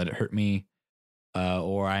times to let it hurt me.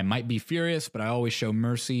 Or I might be furious, but I always show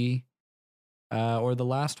mercy. Or the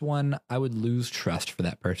last one, I would lose trust for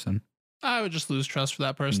that person. I would just lose trust for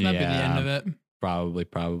that person. That'd be the end of it.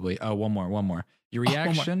 Probably. Oh, one more. Your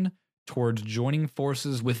reaction towards joining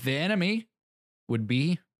forces with the enemy would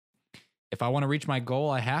be, if I want to reach my goal,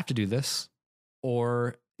 I have to do this.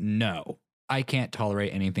 Or no, I can't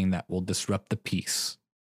tolerate anything that will disrupt the peace.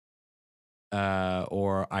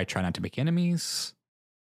 Or I try not to make enemies.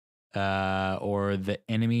 Or the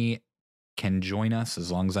enemy can join us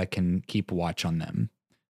as long as I can keep watch on them.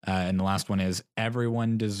 And the last one is,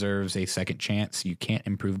 everyone deserves a second chance. You can't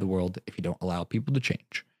improve the world if you don't allow people to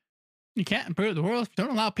change. You can't improve the world if you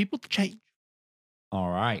don't allow people to change. All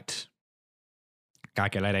right.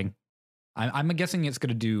 Calculating. I'm guessing it's going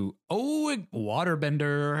to do,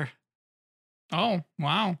 waterbender. Oh,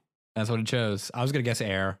 wow. That's what it chose. I was going to guess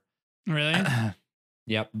air. Really?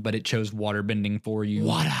 Yep, but it chose water bending for you.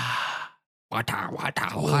 Water. I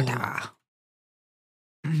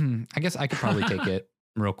guess I could probably take it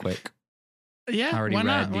real quick. Yeah, I already why read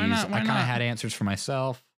not? these. Why not? I kind of had answers for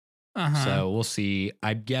myself. So we'll see.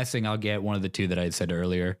 I'm guessing I'll get one of the 2 that I said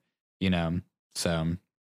earlier, so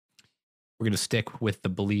we're going to stick with the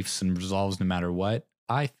beliefs and resolves no matter what.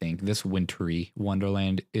 I think this wintry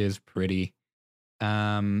wonderland is pretty.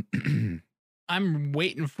 I'm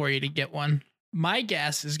waiting for you to get one. My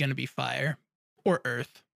guess is going to be fire or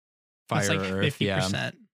earth. Fire, it's like earth, 50%.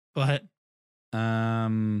 yeah. But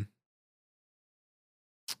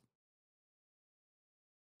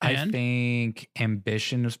I think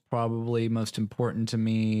ambition is probably most important to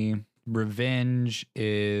me. Revenge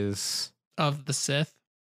is of the Sith.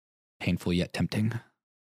 Painful yet tempting.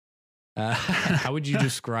 How would you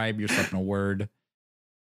describe yourself in a word?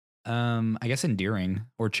 I guess endearing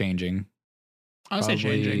or changing. I would say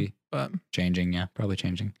changing, but changing, yeah, probably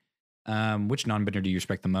changing. Which non-bender do you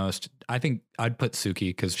respect the most? I think I'd put Suki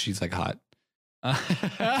because she's like hot.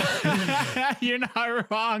 You're not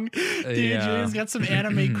wrong, dude. Julian's got some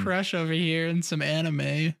anime crush over here and some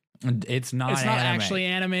anime. It's not actually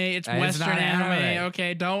anime. It's Western anime.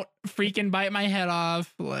 Okay, don't freaking bite my head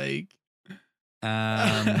off. Like,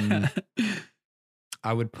 I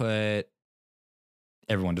would put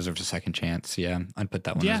Everyone Deserves a Second Chance. Yeah, I'd put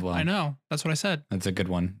that one as well. I know. That's what I said. That's a good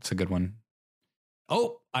one. It's a good one.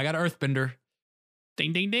 Oh, I got Earthbender.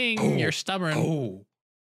 Ding, ding, ding. Oh, You're stubborn.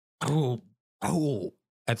 Oh.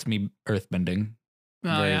 That's me earthbending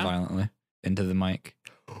very violently into the mic.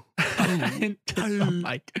 Into the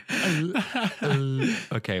mic.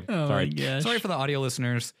 Okay, Oh sorry. my gosh. Sorry for the audio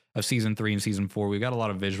listeners of season 3 and season 4. We've got a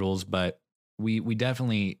lot of visuals, but we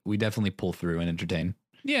definitely pull through and entertain.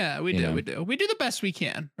 Yeah, we do. We do. We do the best we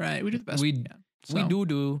can, right? We do the best we can. So. We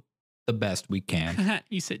do the best we can.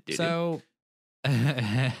 You said do. So,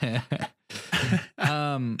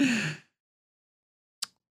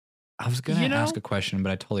 I was gonna ask a question,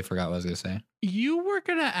 but I totally forgot what I was gonna say. You were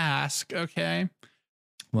gonna ask, okay?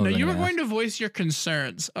 What No, you were gonna going to voice your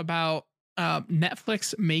concerns about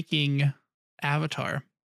Netflix making Avatar,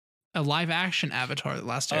 a live action Avatar, The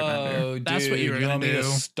Last Airbender. Oh, That's what you were gonna do.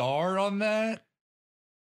 Star on that?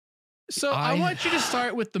 So I want you to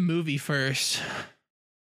start with the movie first.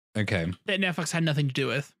 Okay. That Netflix had nothing to do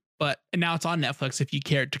with, but now it's on Netflix if you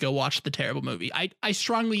cared to go watch the terrible movie. I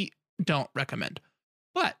strongly don't recommend,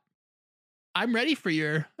 but I'm ready for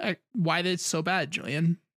your why it's so bad,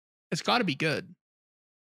 Julian. It's got to be good.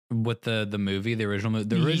 With the movie, the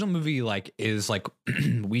original movie, like is like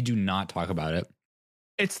we do not talk about it.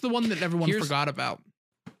 It's the one that everyone forgot about.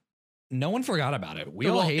 No one forgot about it. We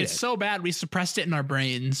all hate it. It's so bad we suppressed it in our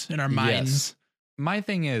brains, in our minds. Yes. My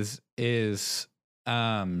thing is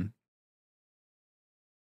when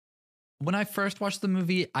I first watched the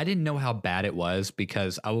movie, I didn't know how bad it was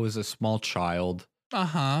because I was a small child.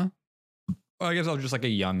 Uh-huh. Well, I guess I was just like a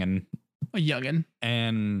youngin.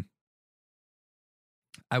 And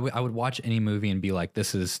I would watch any movie and be like,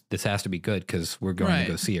 this has to be good because we're going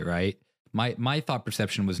to go see it, right? My thought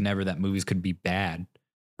perception was never that movies could be bad,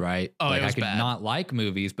 right? Oh, like it was I could bad. not like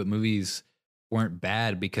movies, but movies weren't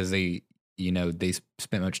bad because they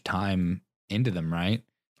spent much time into them, right?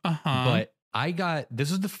 Uh-huh. But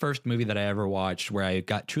this is the first movie that I ever watched where I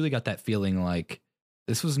truly got that feeling like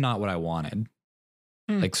this was not what I wanted.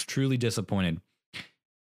 Like truly disappointed.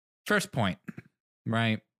 First point,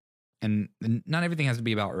 right? And not everything has to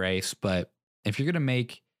be about race, but if you're gonna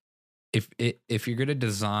if you're gonna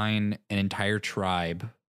design an entire tribe,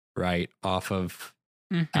 right, off of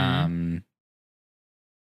I'm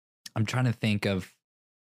trying to think of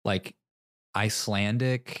like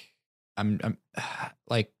Icelandic, I'm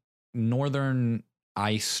like northern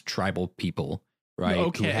ice tribal people, right?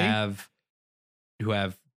 Okay. Who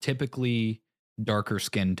have typically darker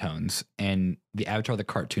skin tones, and the Avatar the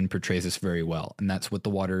cartoon portrays this very well, and that's what the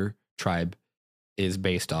water tribe is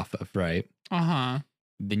based off of, right?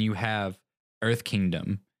 Then you have Earth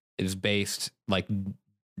Kingdom is based like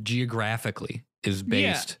geographically is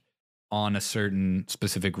based on a certain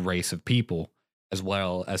specific race of people, as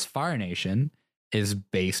well as Fire Nation is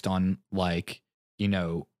based on like,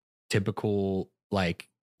 typical like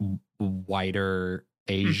whiter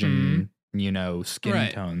Asian, skin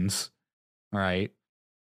tones. Right.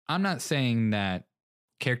 I'm not saying that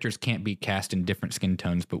characters can't be cast in different skin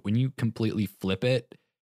tones, but when you completely flip it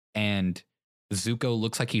and Zuko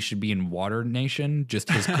looks like he should be in Water Nation, just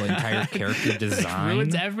his entire character design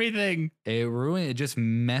ruins everything. It just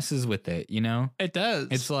messes with it, It does.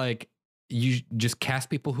 It's like you just cast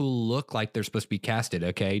people who look like they're supposed to be casted,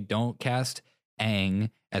 okay? Don't cast Aang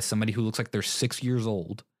as somebody who looks like they're 6 years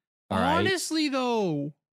old. Honestly,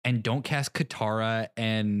 though. And don't cast Katara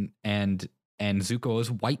and Zuko as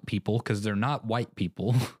white people because they're not white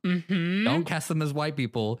people. Don't cast them as white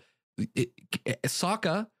people.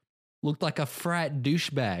 Sokka looked like a frat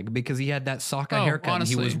douchebag because he had that Sokka haircut and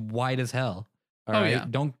he was white as hell. All right. Yeah.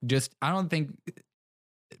 I don't think,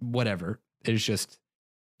 whatever. It's just,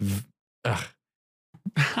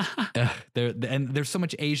 there's so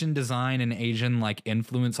much Asian design and Asian like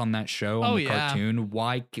influence on that show on the cartoon.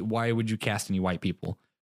 Why would you cast any white people?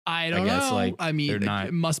 I don't know. Like, I mean, not,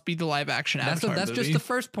 it must be the live action Avatar that's movie. just the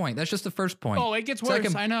first point. That's just the first point. Oh, it gets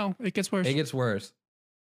worse. I know. It gets worse. It gets worse.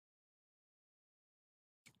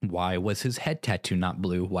 Why was his head tattoo not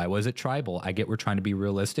blue? Why was it tribal? I get we're trying to be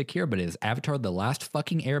realistic here, but it is Avatar the Last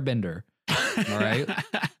fucking Airbender. All right?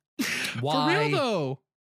 Why? For real, though.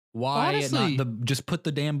 Why Honestly. not just put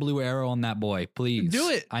the damn blue arrow on that boy, please? Do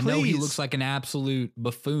it, I know he please. looks like an absolute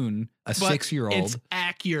buffoon, a But 6-year-old. It's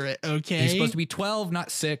accurate, okay? He's supposed to be 12,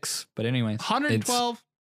 not 6. But anyways. 112.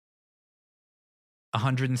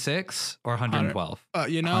 106 or 112?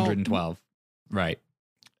 112. Right.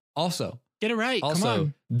 Also. Get it right. Also, come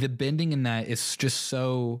on. the bending in that is just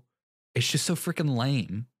so freaking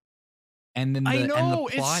lame. And then I know, and the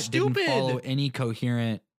it's plot didn't stupid. follow any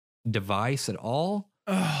coherent device at all.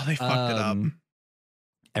 Oh, they fucked it up.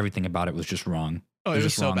 Everything about it was just wrong. Oh, it was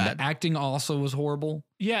just so wrong. bad. The acting also was horrible.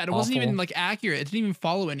 Yeah, it wasn't Awful. even like accurate. It didn't even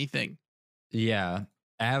follow anything. Yeah.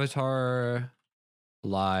 Avatar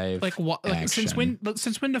live. Like what? Like since when?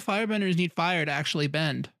 Since when do firebenders need fire to actually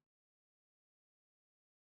bend?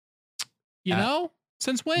 You know,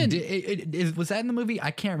 since when? Was that in the movie? I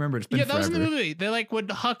can't remember. It's been that was in the forever. movie. They like would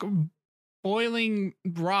huck boiling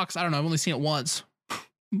rocks. I don't know. I've only seen it once.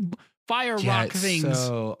 Fire rock it's things. It's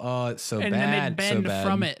so and bad. then they'd bend so bad.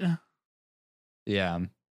 from it. Yeah.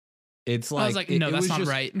 It's like I was like, no, that's not just,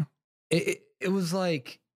 right. It was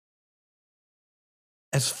like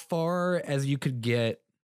as far as you could get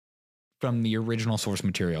from the original source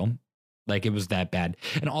material. Like it was that bad.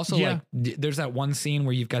 And also like there's that one scene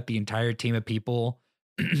where you've got the entire team of people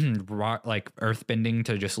rock, like earth bending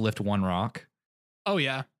to just lift one rock. Oh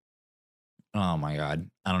yeah. Oh my God.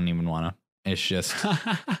 I don't even want to. It's just oh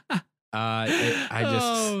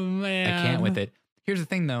man. I can't with it. Here's the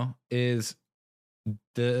thing though, is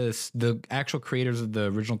the actual creators of the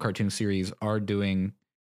original cartoon series are doing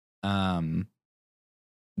the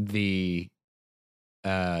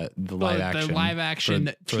live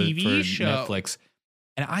action TV show Netflix,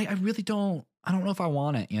 and I really don't know if I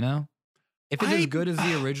want it. You know, if it's as good as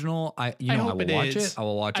the original, I will watch it. I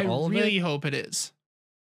will watch all of it. I really hope it is.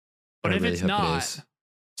 But if it's not,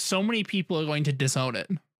 so many people are going to disown it.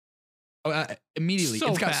 Oh, immediately! So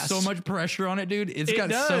it's got fast. so much pressure on it, dude. It's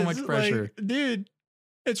got so much pressure, like, dude.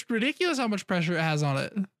 It's ridiculous how much pressure it has on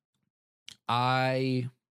it. I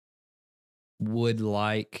would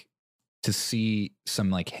like to see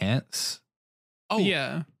some like hints. Oh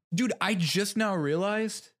yeah, dude! I just now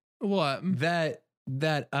realized what that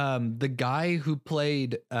the guy who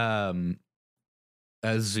played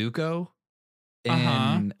Zuko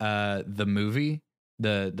in the movie,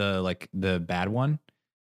 the bad one,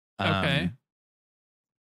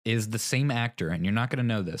 is the same actor, and you're not gonna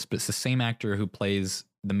know this, but it's the same actor who plays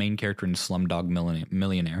the main character in Slumdog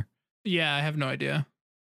Millionaire. Yeah, I have no idea.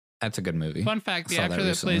 That's a good movie. Fun fact: the actor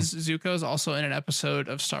that plays Zuko is also in an episode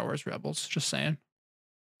of Star Wars Rebels. Just saying.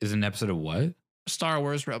 Is an episode of what? Star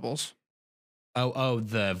Wars Rebels. Oh,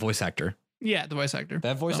 the voice actor. Yeah, the voice actor.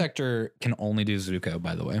 That voice actor can only do Zuko,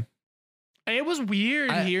 by the way. It was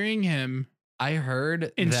weird hearing him. I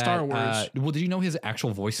heard in Star Wars. Well, did you know his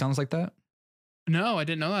actual voice sounds like that? No, I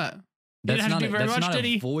didn't know that. That's not a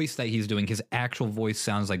voice that he's doing. His actual voice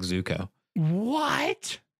sounds like Zuko.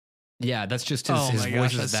 What? Yeah, that's just his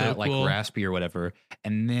voice is that so like cool. Raspy or whatever.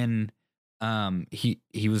 And then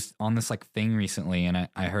he was on this like thing recently, and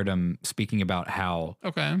I heard him speaking about how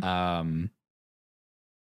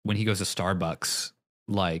when he goes to Starbucks,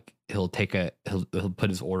 like he'll put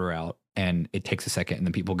his order out, and it takes a second, and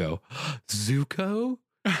then people go, Zuko?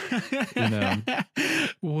 You know?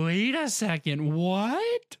 Wait a second,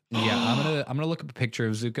 what? Yeah, I'm gonna look up a picture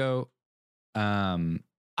of Zuko. I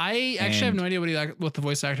actually have no idea what the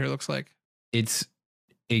voice actor looks like. It's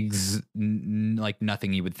like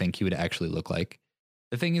nothing you would think he would actually look like.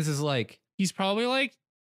 The thing is like he's probably like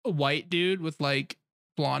a white dude with like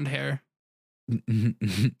blonde hair.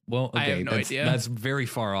 Well, okay, I have no idea. That's very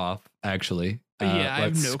far off, actually. Yeah, I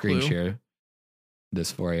have no screen clue. Share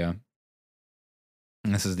this for you.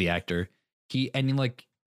 And this is the actor.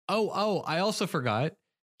 I also forgot.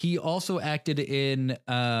 He also acted in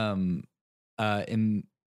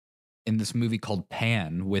this movie called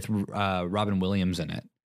Pan with Robin Williams in it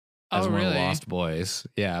as one of the Lost Boys.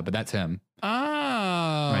 Yeah, but that's him. Oh,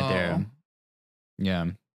 right there. Yeah.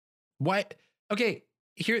 Why? Okay.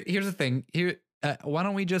 Here's the thing. Why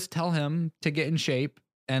don't we just tell him to get in shape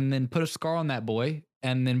and then put a scar on that boy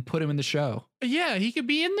and then put him in the show? Yeah, he could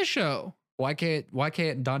be in the show. Why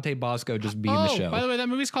can't Dante Bosco just be in the show? By the way, that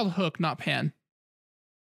movie's called Hook, not Pan.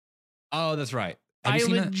 Oh, that's right. I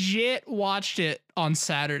legit watched it on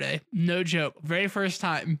Saturday. No joke. Very first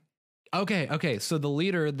time. Okay. So the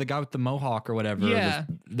leader, the guy with the mohawk or whatever,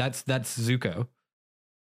 that's Zuko.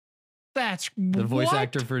 That's the voice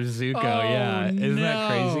actor for Zuko. Yeah. Isn't that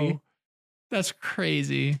crazy? That's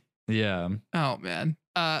crazy. Yeah. Oh man.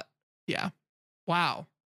 Yeah. Wow.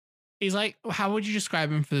 He's like, how would you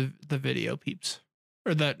describe him for the video peeps?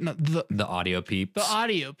 Or the audio peeps. The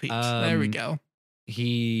audio peeps. There we go.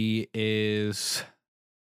 He is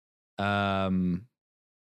not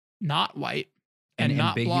white and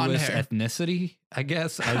not blonde ambiguous hair. Ethnicity, I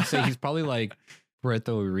guess. I would say he's probably like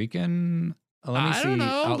Puerto Rican. Let me see. I don't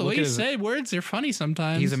know. The way you say words are funny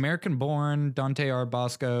sometimes. He's American born, Dante R.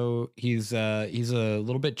 Bosco. He's a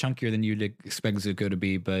little bit chunkier than you'd expect Zuko to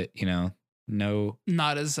be, but no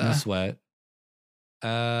sweat.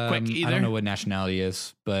 Quick either. I don't know what nationality he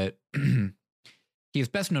is, but he is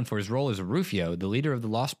best known for his role as Rufio, the leader of the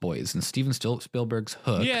Lost Boys in Steven Spielberg's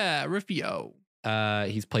Hook. Yeah, Rufio.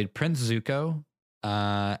 He's played Prince Zuko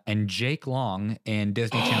and Jake Long in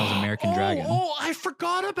Disney Channel's American Dragon. Oh, I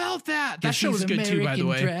forgot about that. That show was good too, by the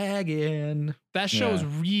way. Dragon. That show was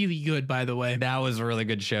really good, by the way. That was a really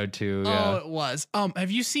good show too. Oh, it was.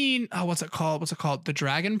 Have you seen? What's it called? The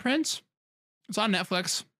Dragon Prince. It's on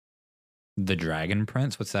Netflix. The Dragon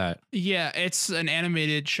Prince. What's that? Yeah, it's an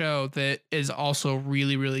animated show that is also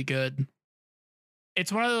really, really good.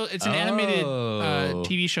 It's one of those. It's an animated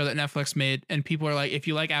TV show that Netflix made, and people are like, if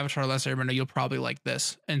you like Avatar: Last Airbender, you'll probably like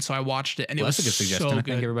this. And so I watched it, and it was that's a good suggestion. so I good.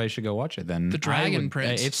 think everybody should go watch it then. The Dragon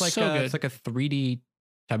Prince. It's like so good. it's like a 3D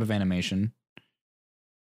type of animation.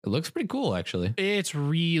 It looks pretty cool, actually. It's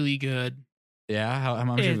really good. Yeah, how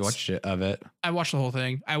much have you watched of it? I watched the whole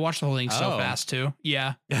thing. I watched the whole thing so fast too.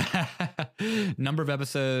 Yeah. Number of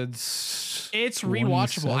episodes. It's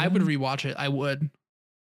rewatchable. I would rewatch it. I would.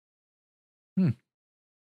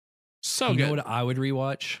 So you good. know what I would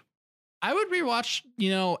rewatch? I would rewatch,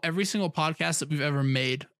 every single podcast that we've ever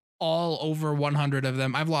made. All over 100 of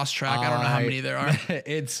them. I've lost track. I don't know how many there are.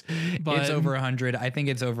 It's over 100. I think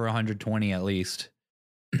it's over 120 at least.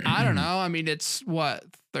 I don't know. I mean, it's what,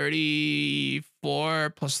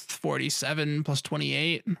 34 plus 47 plus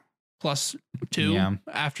 28 plus 2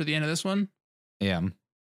 after the end of this one. Yeah.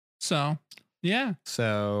 So, yeah.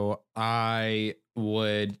 So I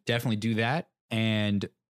would definitely do that. And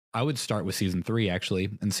I would start with season 3 actually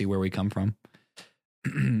and see where we come from.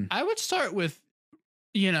 I would start with,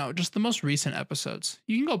 just the most recent episodes.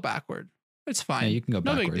 You can go backward. It's fine. Yeah, you can go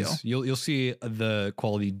backwards. No big deal. You'll see the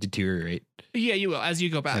quality deteriorate. Yeah, you will as you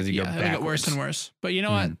go back. It'll get worse and worse. But you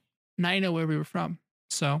know what? Now you know where we were from.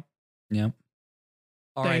 So yeah.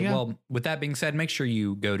 All right. Well, with that being said, make sure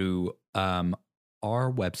you go to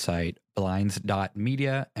our website,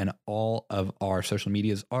 blinds.media, and all of our social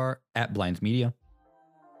medias are at blindsmedia.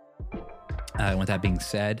 And with that being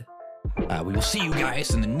said, we will see you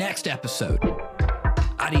guys in the next episode.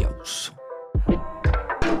 Adios.